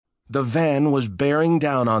The van was bearing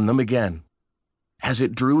down on them again. As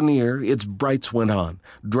it drew near, its brights went on,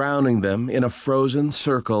 drowning them in a frozen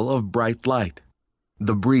circle of bright light.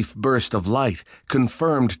 The brief burst of light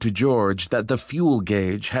confirmed to George that the fuel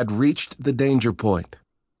gauge had reached the danger point.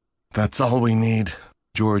 "That's all we need,"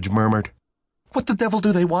 George murmured. "What the devil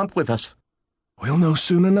do they want with us?" "We'll know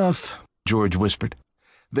soon enough," George whispered.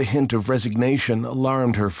 The hint of resignation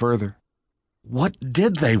alarmed her further. What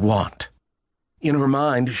did they want? In her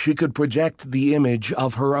mind, she could project the image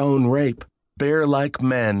of her own rape, bear-like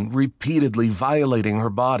men repeatedly violating her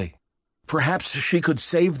body. Perhaps she could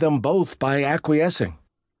save them both by acquiescing.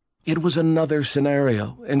 It was another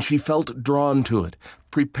scenario, and she felt drawn to it,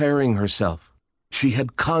 preparing herself. She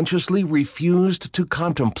had consciously refused to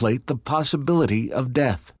contemplate the possibility of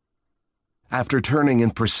death. After turning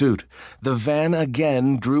in pursuit, the van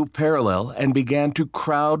again drew parallel and began to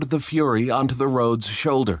crowd the Fury onto the road's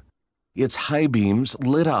shoulder. Its high beams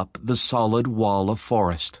lit up the solid wall of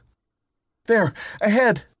forest. "There,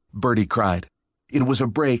 ahead!" Bertie cried. It was a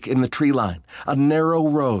break in the tree line, a narrow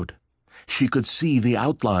road. She could see the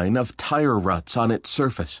outline of tire ruts on its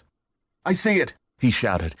surface. "I see it!" he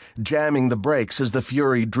shouted, jamming the brakes as the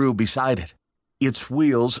Fury drew beside it. Its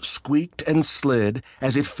wheels squeaked and slid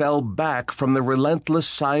as it fell back from the relentless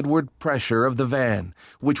sideward pressure of the van,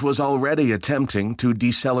 which was already attempting to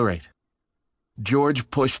decelerate. George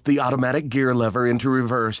pushed the automatic gear lever into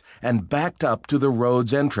reverse and backed up to the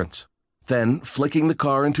road's entrance. Then, flicking the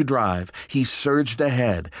car into drive, he surged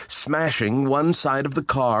ahead, smashing one side of the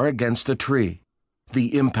car against a tree.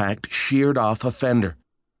 The impact sheared off a fender.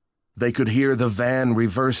 They could hear the van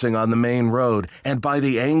reversing on the main road, and by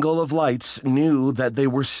the angle of lights knew that they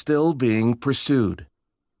were still being pursued.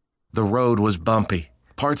 The road was bumpy.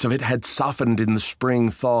 Parts of it had softened in the spring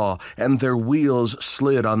thaw, and their wheels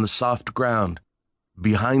slid on the soft ground.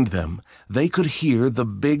 Behind them, they could hear the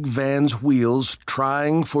big van's wheels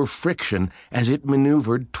trying for friction as it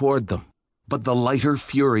maneuvered toward them. But the lighter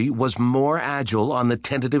Fury was more agile on the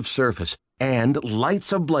tentative surface, and,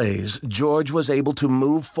 lights ablaze, George was able to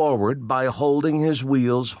move forward by holding his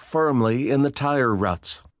wheels firmly in the tire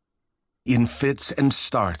ruts. In fits and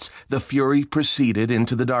starts, the Fury proceeded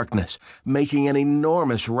into the darkness, making an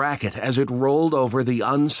enormous racket as it rolled over the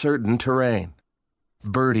uncertain terrain.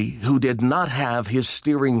 Bertie, who did not have his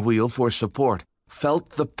steering wheel for support,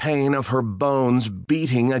 felt the pain of her bones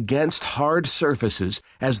beating against hard surfaces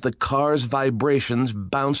as the car's vibrations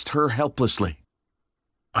bounced her helplessly.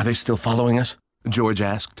 "Are they still following us?" George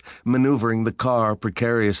asked, maneuvering the car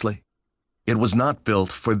precariously. It was not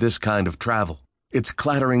built for this kind of travel. Its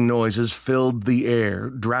clattering noises filled the air,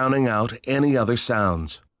 drowning out any other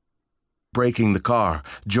sounds. Braking the car,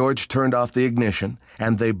 George turned off the ignition,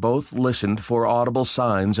 and they both listened for audible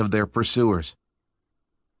signs of their pursuers.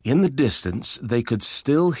 In the distance, they could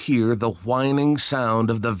still hear the whining sound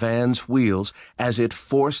of the van's wheels as it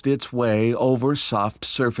forced its way over soft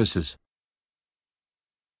surfaces.